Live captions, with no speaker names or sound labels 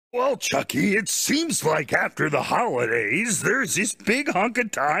Well, Chucky, it seems like after the holidays, there's this big hunk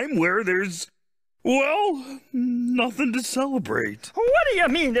of time where there's, well, nothing to celebrate. What do you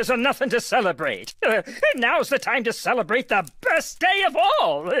mean there's nothing to celebrate? Now's the time to celebrate the best day of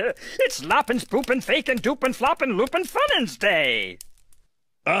all. It's Loppin', Spoopin', Fakin', Doopin', Floppin', Loopin', Funnin's Day.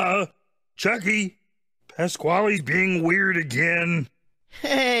 Chucky, Pasquale's being weird again.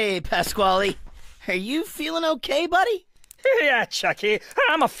 Hey, Pasquale. Are you feeling okay, buddy? Yeah, Chucky,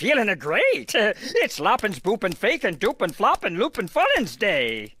 I'm a-feeling great. It's Loppin', Spoopin', Fakin', Doopin', Floppin', Loopin', Funnin's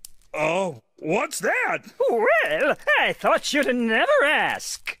Day. Oh, what's that? Well, I thought you'd never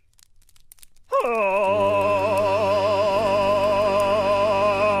ask. Oh,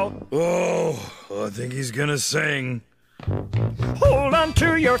 I think he's gonna sing. Hold on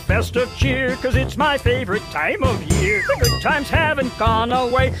to your festive cheer, 'cause it's my favorite time of year. The good times haven't gone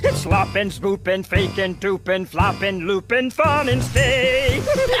away. It's Loppin', Spoopin', Fakin', Doopin', Floppin', Loopin', Funnin's Day.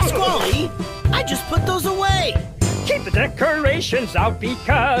 Pasquale, I just put those away. Keep the decorations out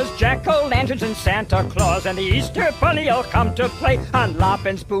because jack-o'-lanterns and Santa Claus and the Easter Bunny all come to play on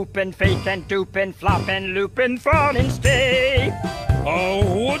Loppin', Spoopin', Fakin', Doopin', Floppin', Loopin', Funnin's Day. Oh,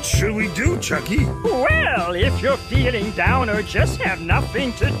 what should we do, Chucky? Well, if you're feeling down or just have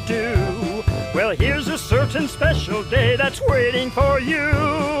nothing to do, well, here's a certain special day that's waiting for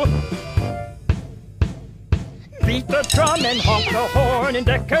you. Beat the drum and honk the horn and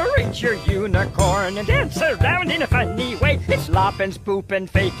decorate your unicorn and dance around in a funny way. It's Loppin', Spoopin',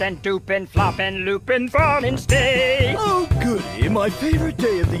 Fakin', Doopin', Floppin', Loopin', Funnin's Day. Oh, goody, my favorite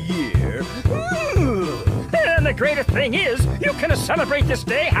day of the year. And the greater thing is, you can celebrate this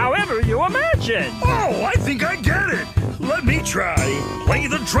day however you imagine. Oh, I think I get it. Let me try. Play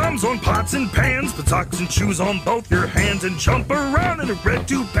the drums on pots and pans, put socks and shoes on both your hands, and jump around in a red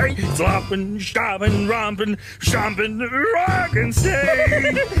toupee. Sloppin', shoppin', rompin', stompin', rockin'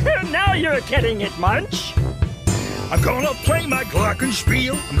 stay. Now you're getting it, Munch. I'm gonna play my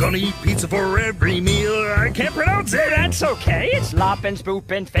glockenspiel. I'm gonna eat pizza for every meal. I can't pronounce it. That's okay. It's Loppin',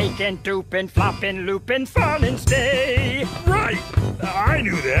 Spoopin', Fakin', Doopin', Floppin', Loopin', Funnin's Day. Right. I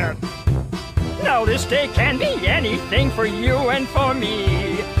knew that. Now this day can be anything for you and for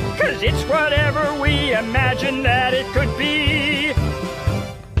me, 'cause it's whatever we imagine that it could be.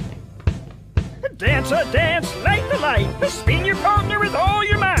 Dance a dance, light the light, spin your partner with all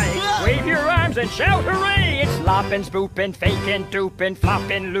your might. Wave your arms and shout hooray! It's Loppin', Spoopin', Fakin', Doopin',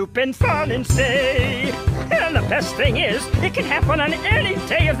 Floppin', Loopin', Funnin's Day. And the best thing is, it can happen on any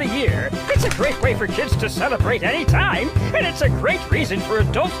day of the year. It's a great way for kids to celebrate any time, and it's a great reason for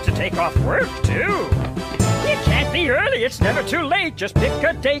adults to take off work, too. You can't be early, it's never too late. Just pick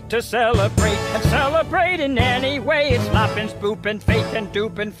a date to celebrate, and celebrate in any way. It's Loppin', Spoopin', Fakin',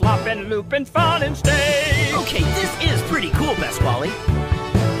 Doopin', Floppin', Loopin', Funnin's Day. Okay, this is pretty cool, Pasquale.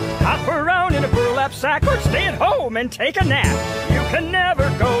 Hop around in a burlap sack or stay at home and take a nap. You can never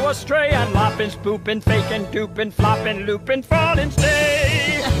go astray on Loppin', Spoopin', Fakin', Doopin', Floppin', Loopin', Funnin's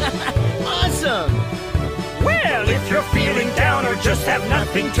Day. Awesome! Well, if you're feeling down or just have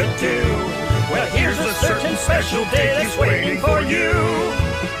nothing to do, well, here's a certain special day that's waiting for you.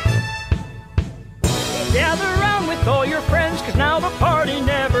 Gather around with all your friends, 'cause now the party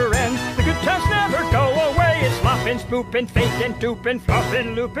never ends. The good times never go away. It's Loppin', Spoopin', Fakin', Doopin',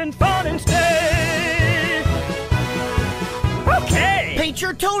 Floppin', Loopin', Funnin's Day. Okay! Paint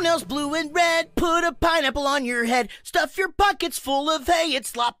your toenails blue and red, put a pineapple on your head, stuff your pockets full of hay.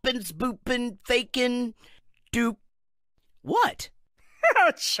 It's Loppin', Spoopin', Fakin', Doop... What?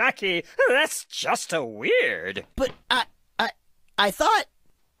 Oh, Chucky, that's just a weird. But I thought...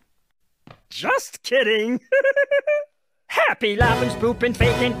 Just kidding. Happy Loppin', Spoopin',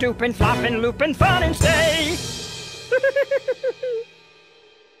 Fakin', Doopin', Floppin', Loopin', Funnin's Day.